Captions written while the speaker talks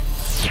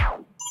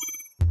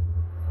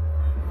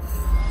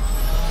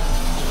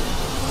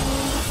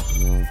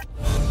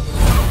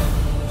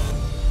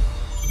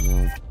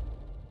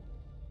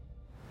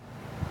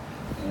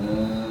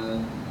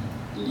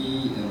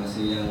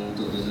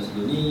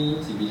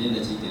William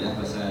dah cerita dah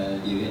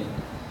pasal dia kan.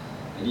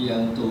 Jadi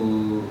yang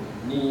untuk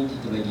ni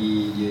kita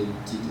bagi dia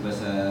cerita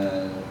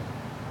pasal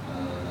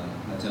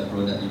macam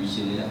product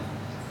division dia lah.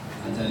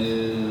 Antara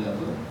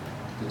apa,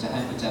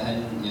 pecahan-pecahan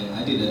yang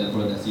ada dalam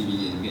produk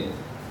civil tu kan.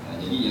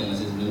 Jadi yang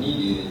masa sebelum ni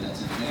dia tak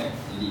cerita kan.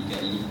 Jadi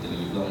kali ni kita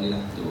bagi peluang dia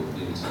lah untuk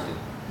dia cerita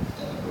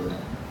tentang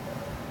produk.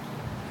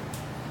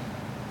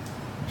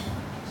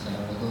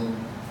 Assalamualaikum.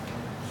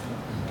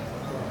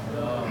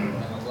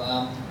 Nama aku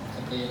Am.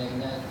 Siapa yang dah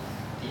kenal?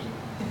 Okay.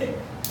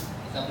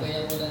 Siapa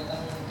yang mau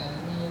datang kali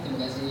ni,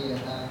 terima kasih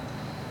datang.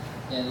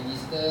 Yang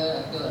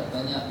register, aku ada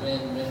banyak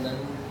brand-brand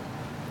baru.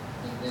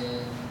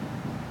 Brand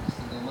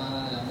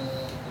Istiqomah, lama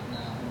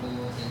pernah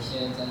follow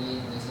session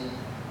salin, terima kasih.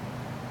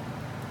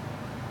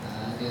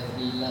 Ada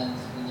freelance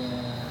punya,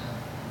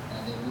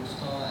 ada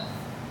bookstore.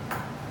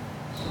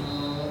 So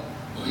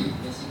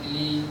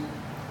basically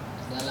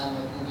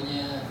dalam aku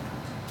punya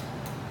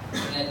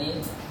brand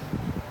ni,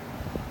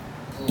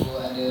 aku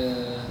ada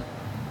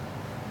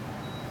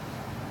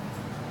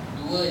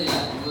dua je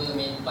lah, dua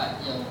main part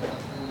yang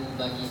aku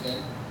bagikan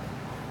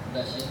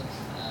production,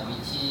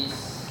 which is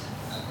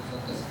aku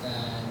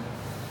fokuskan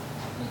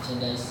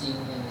merchandising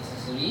and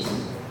accessories,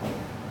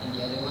 and the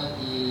other one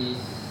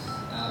is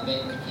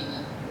bag making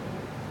lah.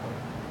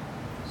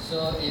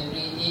 So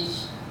every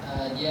each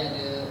dia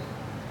ada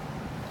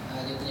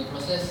dia punya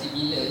proses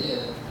similar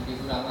je,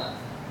 lebih kurang lah,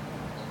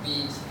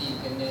 tapi still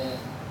kena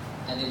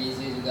ada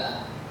beza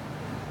juga.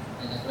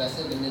 Dan aku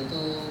rasa benda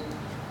tu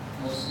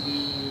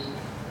mostly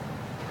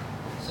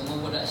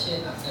semua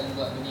production akan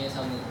buat benda yang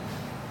sama.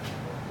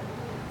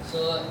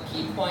 So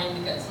key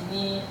point dekat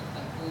sini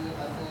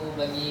aku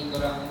bagi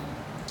korang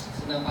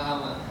senang faham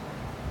lah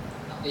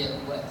apa yang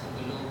aku buat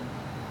sebelum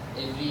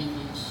every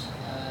each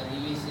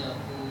release yang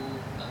aku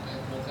akan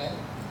keluarkan.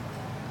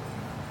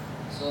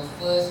 So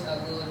first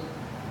aku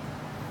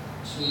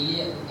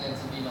surely aku akan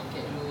survey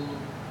market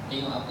dulu,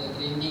 tengok apa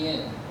trending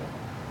kan,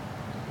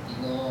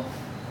 tengok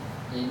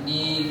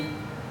trending,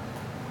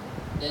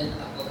 then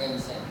aku akan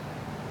decide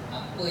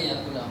apa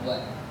yang aku nak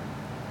buat,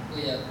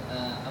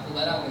 apa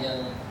barang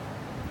yang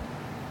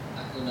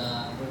aku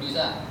nak produce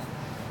lah.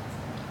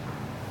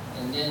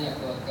 And then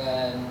aku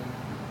akan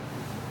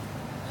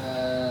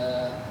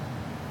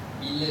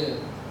bila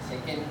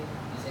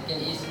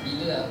second is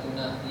bila aku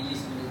nak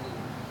release benda tu,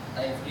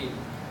 time frame.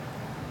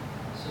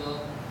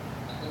 So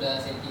aku dah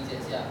setting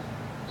siap-siap.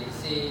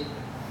 Let's say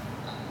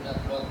aku nak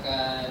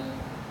keluarkan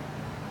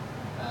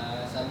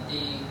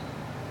something,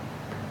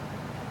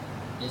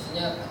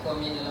 biasanya aku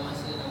ambil dalam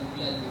masa 6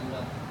 bulan lebih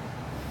kurang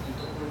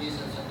untuk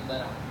produce satu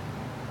barang.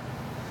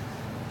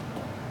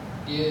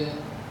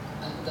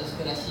 Aku tak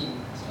suka rushing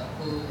sebab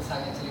aku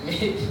sangat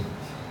cerewet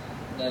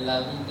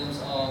dalam in terms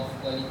of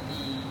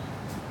quality.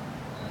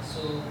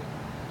 So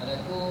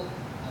pada aku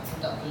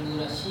tak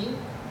perlu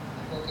rushing.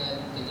 Aku akan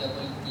kejar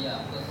quality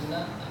lah. Apa aku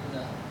nak, aku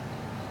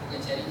akan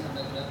cari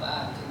sampai aku dapat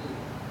lah, macam tu.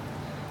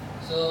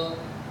 So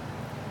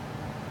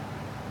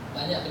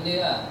banyak benda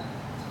lah,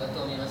 sebab tu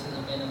ambil masa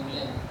sampai 6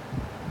 bulan.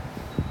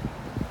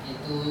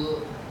 Itu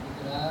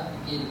kurang.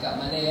 Okay, dekat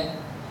mana kan,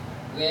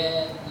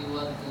 where you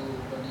want to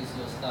produce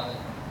your stuff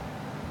kan.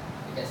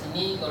 Dekat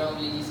sini korang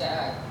boleh decide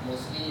lah.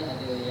 Mostly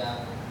ada yang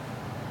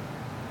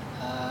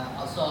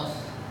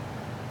outsource.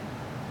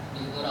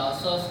 Bila korang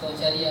outsource, korang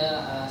cari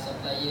lah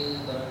supplier,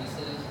 korang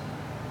research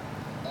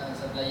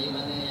supplier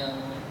mana yang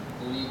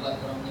boleh buat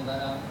korang punya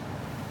barang.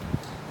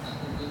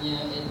 Aku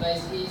punya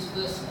advice is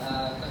first,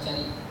 kau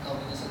cari kau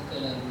punya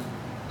circle lah dulu,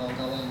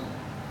 kawan-kawan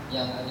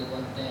yang ada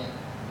contact.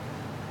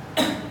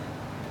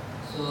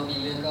 So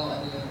bila kau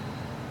ada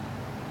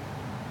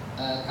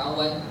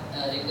kawan,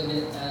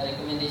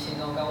 recommendation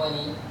kawan-kawan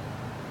ni,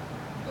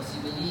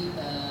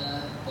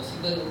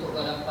 possible untuk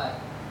kau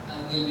dapat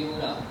harga lebih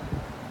murah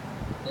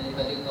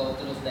daripada kau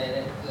terus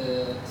direct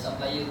ke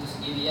supplier tu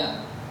sendiri lah.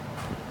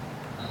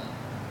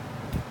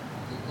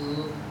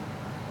 Itu.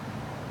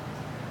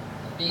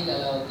 Tapi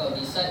kalau kau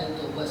decide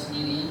untuk buat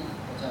sendiri,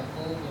 macam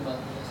aku memang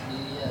aku buat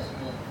sendiri lah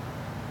semua,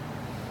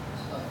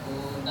 sebab aku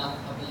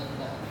nak apa yang aku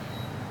nak.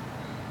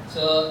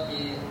 So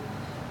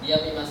dia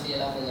ambil masa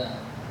yang lama lah.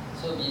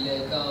 So bila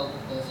kau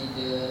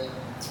consider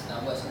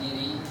nak buat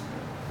sendiri,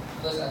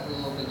 first aku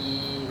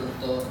pergi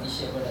untuk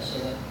t-shirt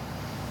production kan.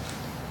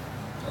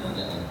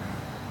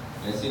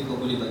 Rasa kau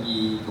boleh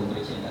bagi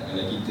comparison tak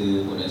kalau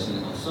kita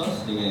production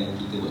outsource dengan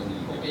kita buat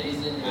sendiri?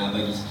 Comparison dia.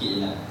 Bagi sikit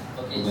lah.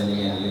 Okay,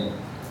 perbandingan dia.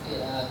 Okay,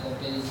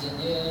 comparison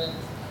dia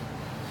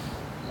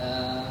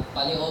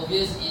paling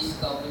obvious is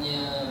kau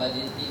punya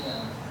budgeting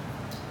lah.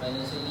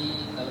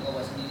 Financially kalau kau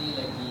buat sendiri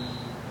lagi,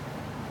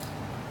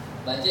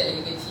 budget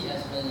lagi kecil lah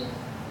sebenarnya.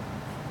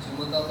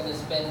 Cuma kau kena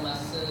spend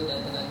masa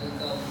dan tenaga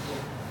kau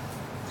untuk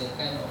that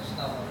kind of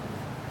stuff.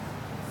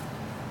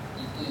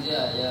 Itu je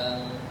lah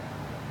yang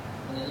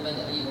sebenarnya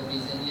banyak lagi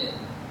comparison dia.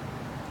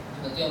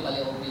 Sebab tu yang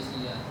paling obvious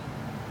dia.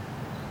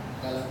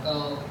 Kalau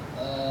kau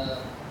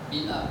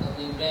build up kau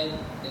punya brand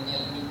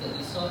dengan limited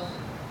resource,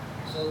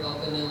 so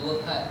kau kena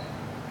work hard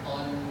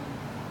on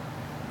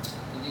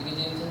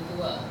kerja-kerja macam tu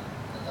lah.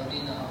 Atau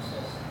dia nak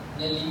outsource,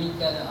 dia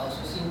limitkan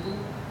outsourcing tu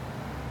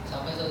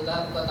sampai satu satu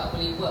tahap kau tak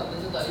boleh buat,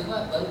 betul tak boleh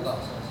buat, baru kau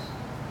outsource.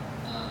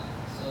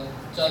 So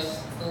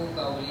choice tu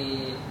kau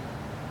boleh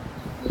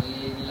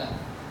ni lah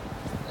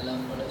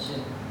dalam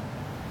production.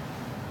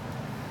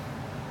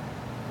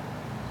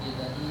 Okay,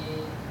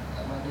 tadi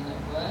kat mana nak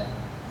buat.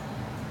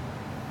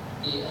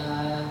 Okay,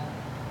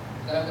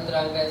 sekarang aku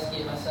terangkan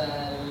sikit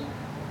pasal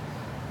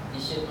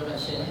t-shirt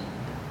production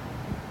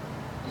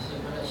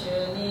T-shirt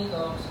production ni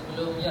kau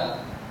sebelum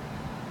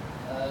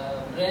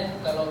brand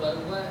kalau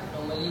baru buat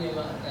normally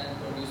memang akan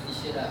produce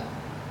t-shirt lah.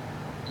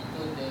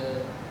 Itu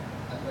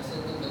aku rasa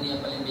tu benda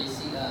yang paling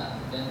basic lah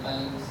dan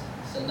paling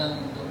senang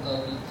untuk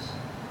kau reach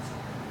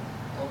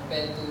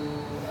compare to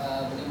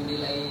benda-benda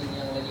lain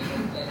yang lagi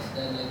kompleks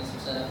dan lagi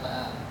susah dapat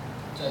lah.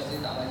 Choice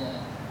dia tak banyak.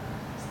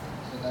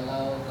 So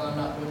kalau kau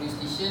nak produce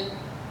t-shirt,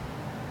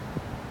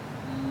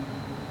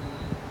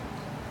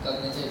 kau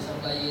kena cari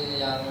supplier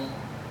yang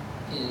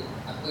okay,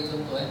 apa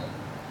contoh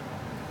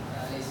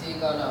let's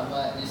say kau nak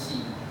buat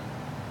jersey,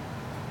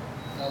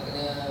 kau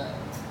kena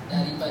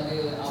daripada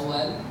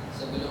awal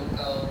sebelum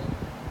kau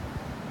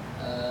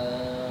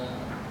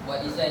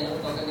buat design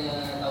tu, kau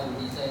kena tahu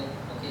design.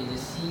 Okay,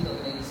 jersey kau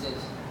kena research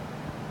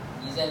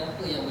design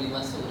apa yang boleh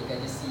masuk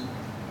dekat jersey.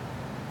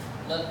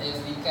 Not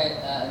every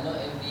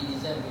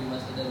design boleh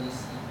masuk dalam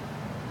jersey.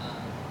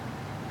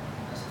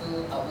 Lepas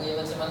tu apa yang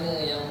macam mana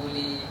yang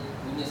boleh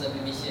guna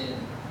sublimation.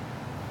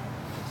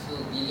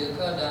 So bila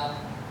kau dah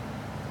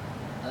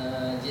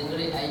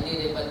generate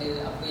idea daripada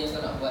apa yang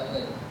kau nak buat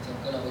kan, macam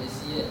kau nak buat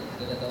jersey kan,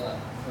 kau dah tahu lah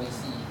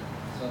proyeksi.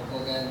 So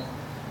kau kan,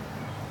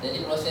 jadi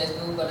proses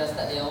tu kau dah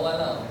start dari awal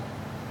tau.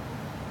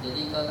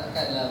 Jadi kau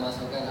takkanlah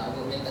masukkan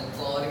artwork method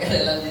core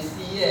dekat dalam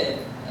jersey kan.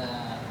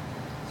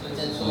 So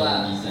macam tu lah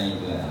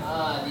design tu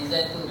lah.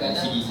 Design tu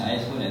kadang segi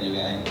size pun ada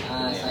juga kan.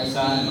 size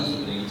besar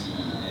masuk dari kecil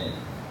kan.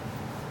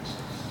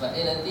 Sebab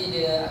dia nanti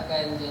dia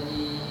akan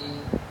jadi,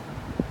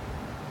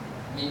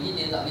 maybe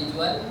dia tak boleh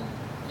jual,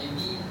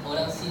 maybe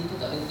orang scene tu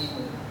tak boleh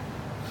terima.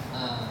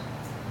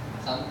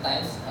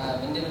 Sometimes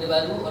benda-benda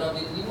baru orang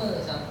boleh terima,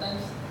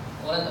 sometimes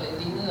orang tak boleh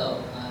terima tau.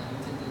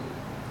 Macam tu.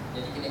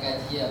 Jadi kena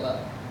kaji lah bab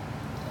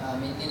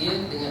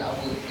material dengan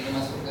artwork kena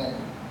masukkan.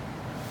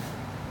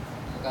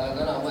 So, kalau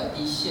kau nak buat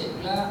t-shirt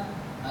pula,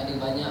 ada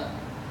banyak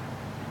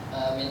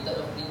method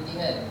of printing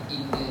kan.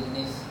 Ink ke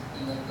jenis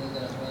ink apa kau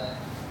nak buat.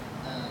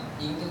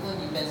 Ink tu pun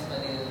depends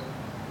pada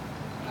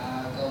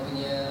kau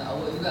punya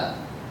artwork juga.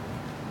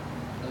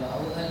 Kalau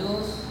artwork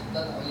halus,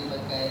 kau tak boleh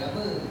pakai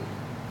rubber.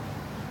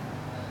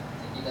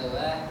 Macam kita tahu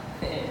lah.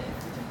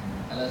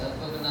 Kalau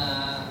siapa pernah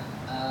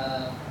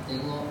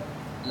tengok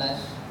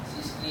live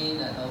screen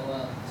nak tahu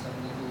lah pasal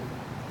benda tu.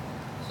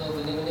 So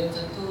benda-benda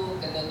macam tu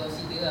kena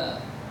consider lah,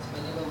 sebab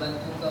dia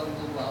membantu kau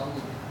untuk buat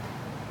artwork.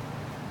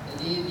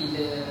 Jadi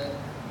bila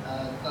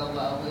kau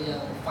buat artwork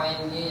yang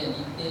fine-nya, yang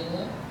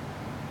detailnya,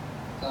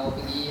 kau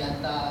pergi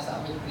hantar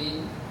submit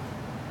print,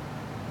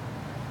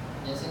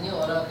 biasanya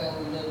orang akan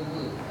guna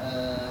dua,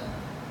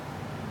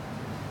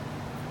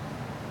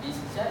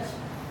 discharge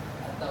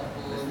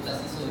ataupun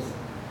plastisol.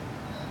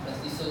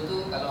 Plastisol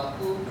tu kalau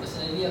aku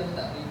personally aku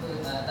tak prefer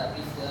lah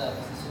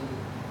plastisol,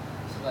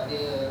 sebab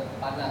dia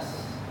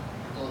panas.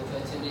 Untuk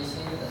cuaca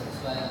Malaysia ni tak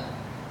sesuai lah.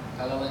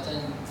 Kalau macam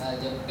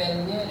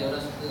Japan ni dia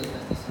orang suka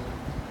plastisol,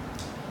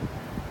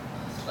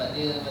 sebab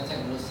dia macam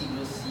glossy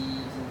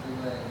macam tu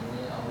kan.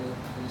 Dia awal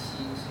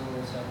finishing, so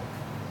macam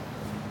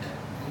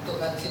untuk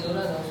culture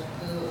diorang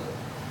suka.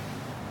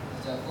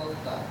 Macam aku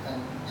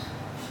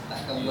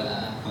takkan buat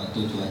lah.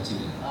 Faktor cuaca.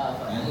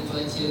 Faktor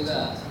cuaca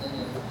juga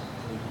sebenarnya.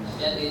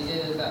 Tapi ada je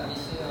kat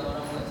Malaysia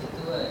orang buat macam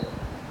tu kan.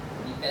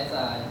 Depends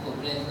lah, ikut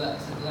brand juga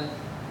situ kan.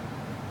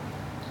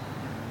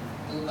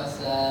 Tu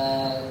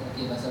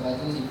pasal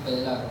baju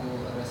simple lah.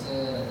 Aku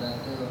rasa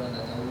rata-rata orang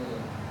dah tahu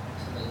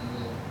pasal baju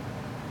tu.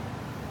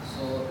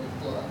 So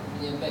untuk aku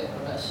punya bag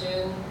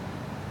production,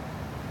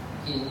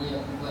 ni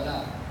aku buat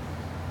lah.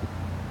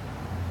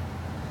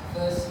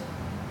 First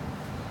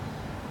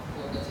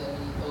aku akan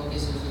cari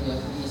so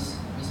aku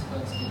miss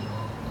point sikit.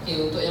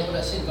 Untuk yang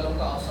production, kalau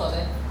kau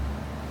outsource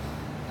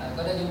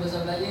kau dah jumpa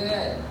supplier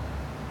kan,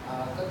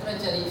 kau try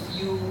cari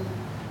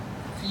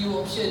few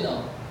option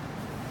tau.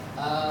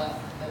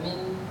 I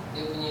mean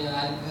dia punya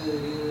harga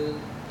dia,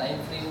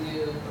 time frame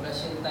dia,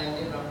 production time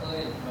dia berapa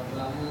kan, berapa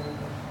lama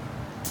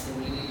dia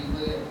boleh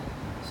deliver kan.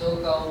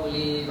 So kau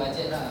boleh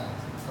budget lah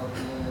kau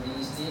punya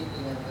release date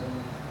dengan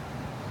kau.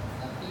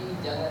 Tapi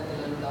jangan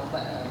terlalu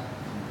lambat lah.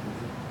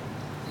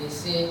 Let's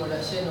say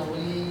production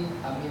normally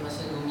ambil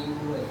masa 2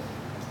 minggu kan,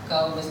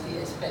 kau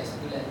mesti expect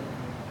sebulan.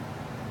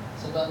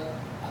 Sebab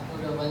aku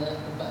dah banyak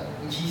tempat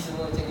pergi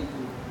semua macam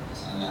itu.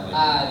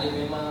 Dia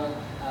memang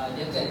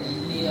dia akan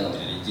delay tau.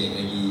 Reject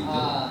lagi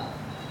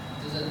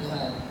itu satu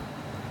hal.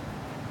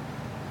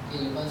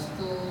 Lepas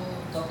tu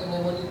kau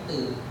kena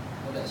monitor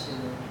production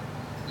tu.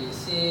 Let's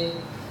say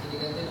dia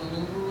kata 2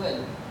 minggu kan,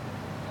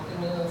 kau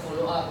kena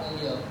follow up dengan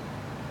dia.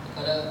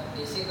 Kalau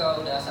let's say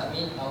kau dah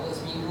submit awal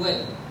seminggu kan,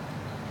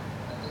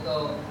 lepas tu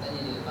kau tanya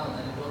dia, bang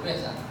ada progress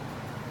tak?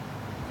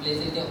 Boleh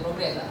saya tengok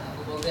progress tak? Apa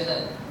progress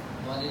kan?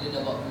 Mana dia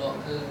dah buat blog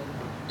ke?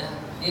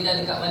 Dia dah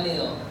dekat mana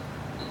tau?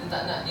 Kita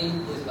tak nak dia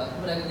lupa sebab aku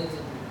pernah kena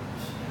macam tu.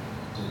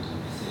 Betul,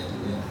 biasa tu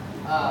ya.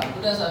 Aku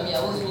dah submit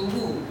awal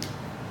seminggu,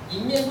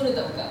 email pun dia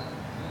tak buka.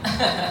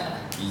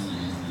 Busy.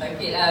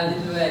 Sakit lah macam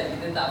tu kan.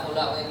 Kita tak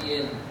follow up dengan dia.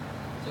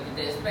 So kita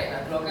expect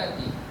nak keluarkan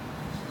ni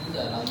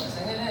dah lambat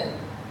sangat kan.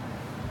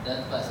 Dan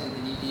terpaksa kita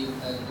delay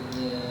kita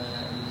punya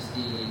release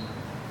date.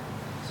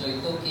 So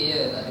itu okay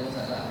je, tak ada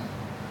masalah.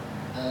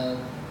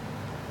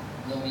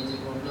 No major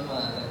problem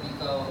lah. Tapi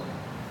kau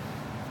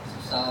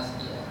susah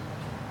sikit lah.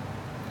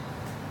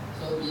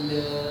 So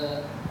bila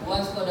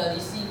once kau dah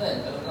receive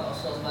kan, kalau kau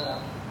outsource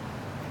barang,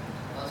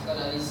 once kau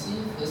dah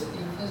receive, first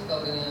thing first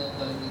kau kena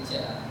quality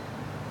check lah.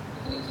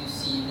 Kau kena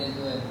QC benda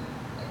tu kan.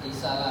 Tak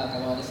kisahlah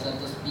kalau ada 100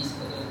 piece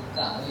kau kena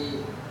buka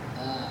balik.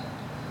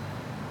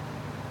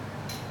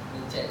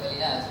 Kena check balik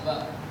lah. Sebab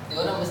dia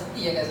orang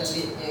mesti akan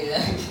selitnya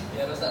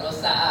yang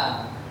rosak-rosak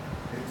lah.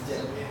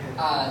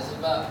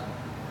 Sebab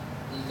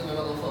itu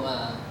memang confirm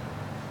lah.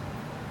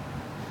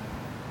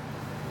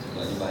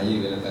 Sebab dia bahaya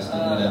kalau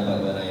customer dapat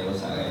barang yang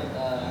rosak kan.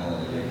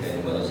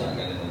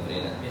 Merosakkan nama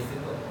brand lah. Biasa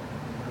kok.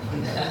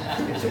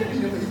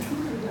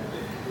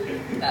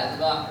 Tak,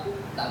 sebab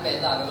tak best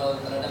lah kalau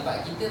dapat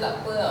kita tak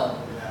apa tau.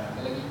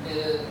 Kalau kita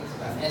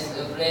as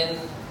a brand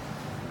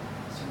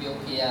should be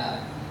okay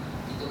lah.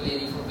 Kita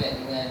boleh refer back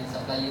dengan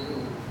supplier tu.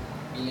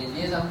 Bila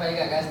dia sampai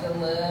kat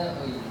customer,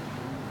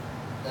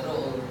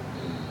 teruk.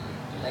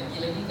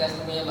 Lagi-lagi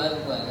customer yang baru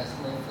lah,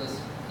 customer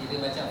first.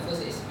 Kira macam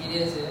first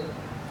experience je.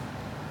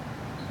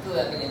 Itu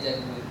lah kena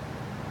jaga.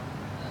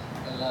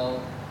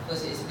 Kalau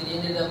first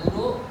experience dia dah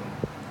buruk,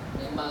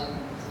 memang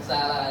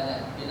susah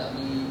lah dia nak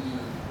beli.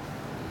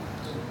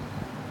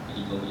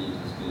 Jadi kau boleh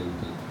terus ke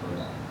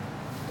produk.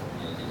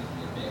 Yang dia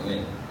punya bag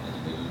kan. Dia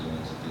bagi dia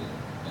orang cerita.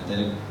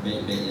 Antara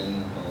bag-bag yang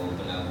kau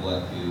pernah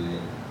buat ke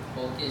kan.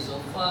 Okay,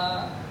 so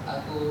far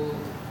aku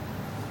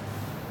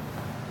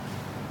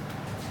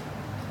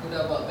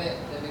dah buat bag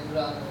lebih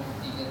kurang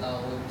 3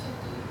 tahun macam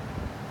tu.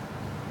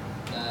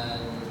 Dan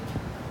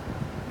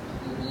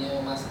aku punya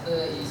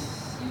master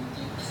is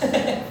YouTube.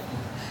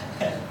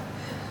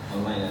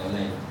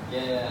 Online.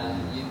 Yeah,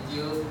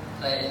 YouTube,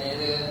 try and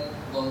error,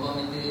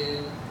 buang-buang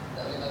material,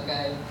 tak boleh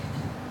pakai.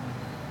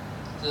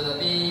 So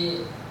tapi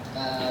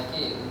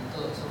okay,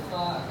 untuk so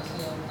far aku rasa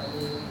yang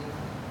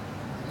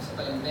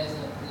paling best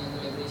yang punya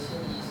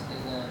collaboration is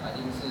dengan Pak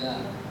Musa lah.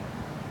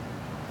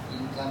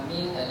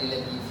 Incoming ada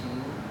lagi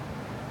few.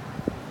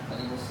 Pak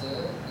Musa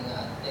dengan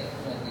Artek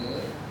pun ada.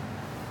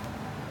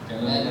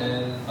 Kalau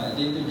dengan Pak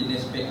Din tu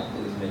jenis bag apa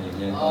sebenarnya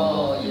yang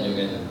Oh, kau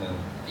tunjukkan tu?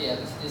 Okay,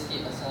 aku cerita sikit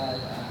pasal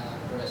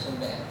production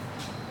bag.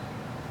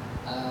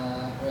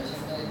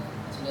 Production bag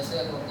macam biasa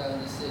aku akan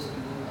research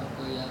dulu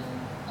apa yang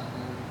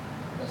aku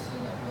rasa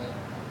nak buat.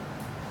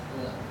 Aku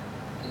nak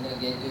kena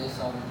gather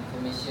some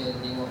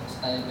information, tengok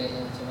style bag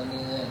yang macam mana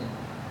kan.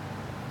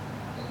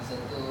 Lagi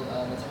satu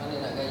macam mana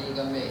nak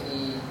gayakan bag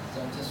ni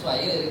macam sesuai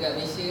ke dekat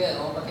Malaysia kan,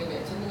 orang pakai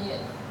bag macam ni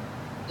kan.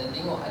 Dan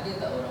tengok ada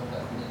tak orang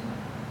buat benda ni.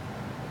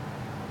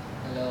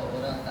 Kalau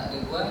orang tak ada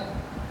buat,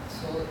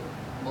 so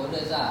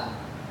bonus lah.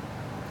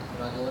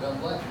 Kalau ada orang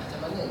buat, macam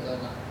mana kau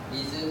nak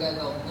bezakan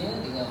kau punya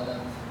dengan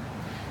orang.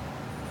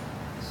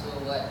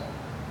 So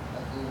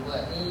aku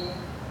buat ni,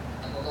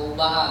 aku akan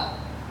ubah lah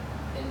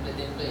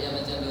template-template yang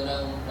macam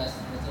diorang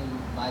macam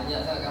banyak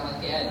sangat akan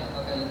pakai kan. Aku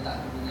akan letak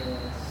aku punya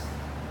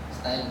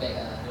style bag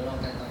lah, diorang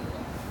akan tahu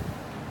buat.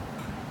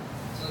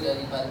 So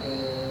daripada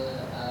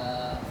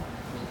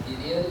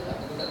material,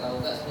 aku pun tak tahu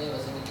kat sebenarnya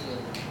pasal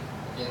material.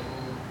 Tapi aku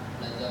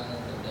belajar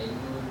untuk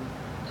diamond,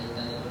 dari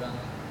tanya orang.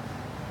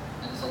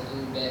 Ada satu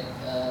bag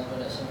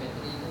production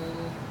factory tu,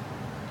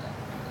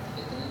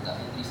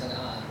 factory sangat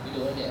lah. Bila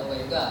orang DIY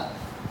juga,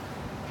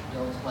 dia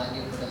orang cuma ada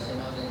production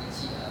house yang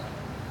kecil lah.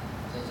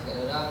 Saya cakap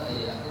dia orang,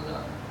 aku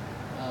nak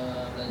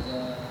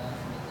belajar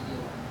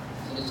material.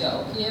 So dia cakap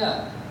okey lah.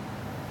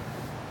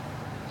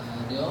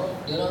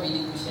 Dia orang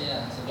willing to share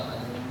lah sebab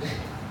ada member.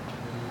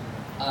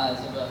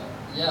 Sebab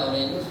ya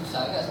orang Indo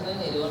susah kan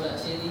sebenarnya, dia orang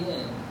nak sharing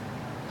kan.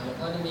 Kalau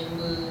kau ada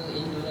member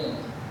Indo kan,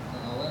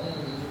 kawan kan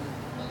Indo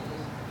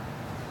bagus.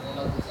 Memang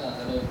bagus lah.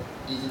 Kalau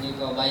dia jenis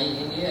kau baik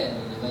dengan dia kan,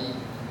 dia baik.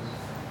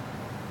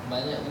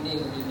 Banyak benda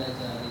yang boleh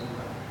belajar dari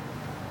dia.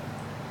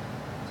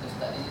 So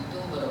start di situ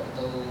baru aku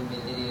tahu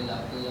material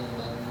apa yang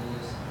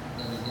bagus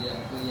dan material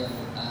apa yang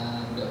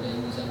budak-budak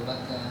Indo selalu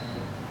pakai.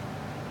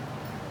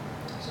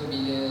 So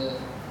bila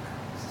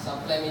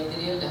supply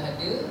material dah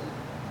ada,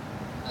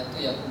 tu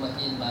yang aku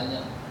makin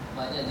banyak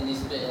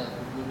jenis bag yang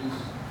aku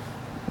produce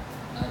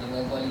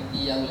dengan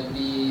kualiti yang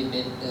lebih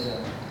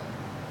better.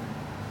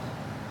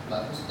 Sebab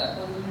aku start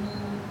pun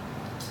dulu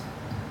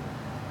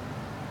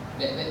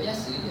bag-bag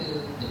biasa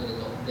je, daripada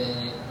tote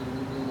bag,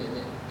 dulu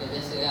bag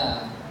biasa lah.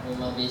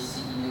 Memang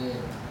basic gila.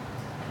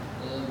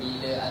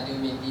 Bila ada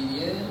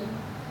material,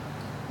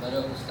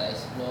 baru aku start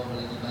explore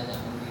lagi banyak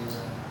benda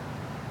lah.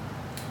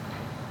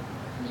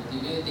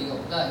 Material tengok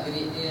pula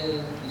grade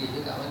dia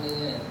kat mana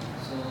kan.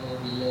 So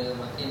bila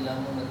makin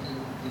lama makin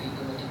grade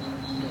tu makin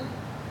tinggi kan.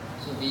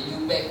 So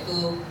value bag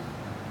tu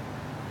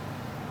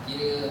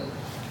kira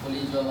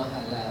boleh jual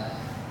mahal lah.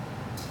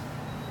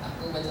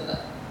 Aku macam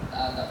tak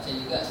tak percaya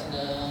juga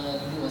sebenarnya.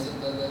 Dulu masa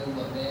baru-baru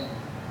buat bag,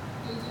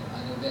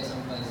 ada bag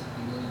sampai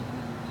 10,000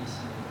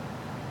 Malaysia.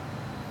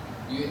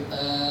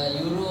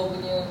 Euro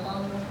punya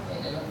pound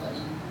dalam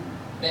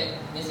 4,000 bag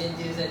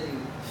messenger saja.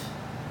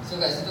 So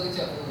kat situ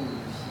macam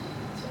oh shit,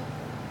 macam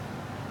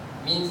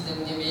means dia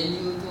punya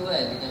value tu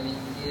kan, dengan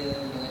media,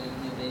 dengan dia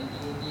punya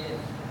branding dia.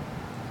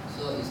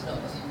 So it's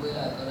not possible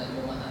lah kalau nak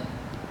jual mahal.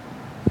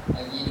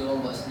 Lagi dia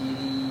orang buat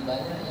sendiri,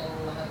 banyak yang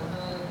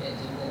mahal-mahal bag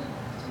German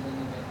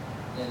ni bag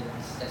yang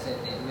set-set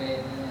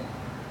wear ni kan.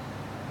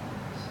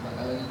 Sebab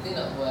kalau kita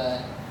nak buat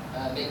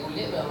bag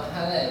kulit memang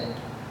mahal kan,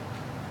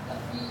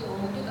 tapi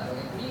orang dia tak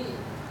pakai kulit.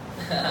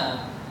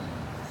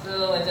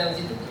 So macam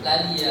situ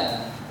lali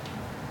lah.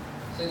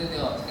 So kita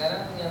tengok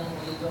sekarang yang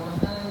boleh jual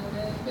mahal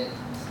kan, bag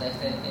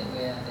style-style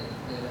wear yang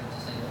tactical lah,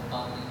 macam saya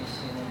pump ni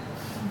fashion ni.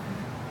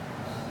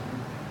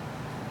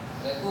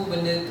 Aku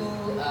benda tu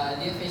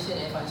dia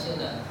fashion and function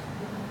lah.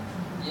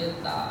 Dia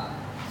tak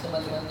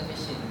semata-mata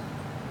fashion.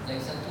 Lagi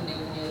satu dia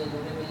punya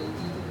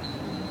durability tu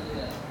tinggi je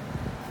lah.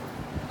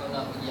 Kau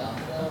nak pergi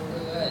apa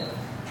kan,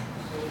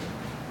 so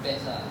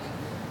best lah.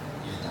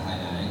 Dia tahan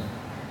lah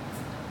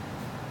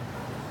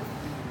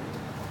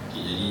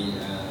Okay, jadi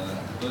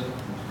apa,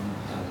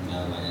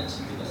 dah banyak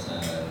cerita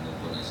pasal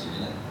production ni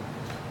lah.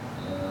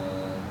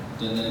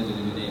 Itu antara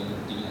benda-benda yang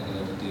penting lah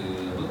kalau kita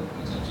apa,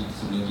 macam kita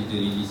sebelum kita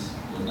release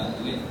produk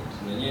tu kan.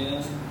 Sebenarnya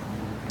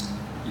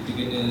kita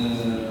kena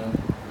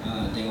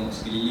tengok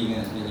sekeliling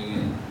lah sebenarnya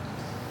kan.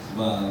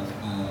 Sebab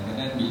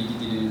kadang bila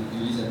kita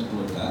release satu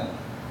produk,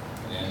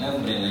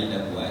 kadang-kadang brand lain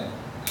dah buat,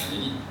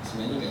 jadi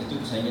sebenarnya kat situ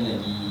persaingan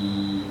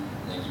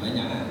lagi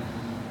banyak lah.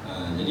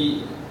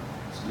 Jadi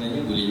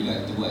sebenarnya boleh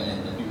juga kita buat kan,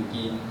 tapi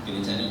mungkin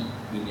kena cari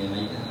benda yang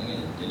lain lah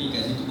kan. Jadi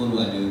kat situ baru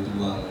ada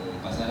peluang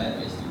pasaran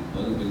kat situ,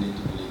 baru benda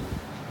tu boleh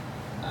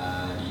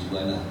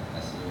dijual lah,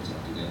 rasanya macam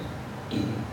tu kan.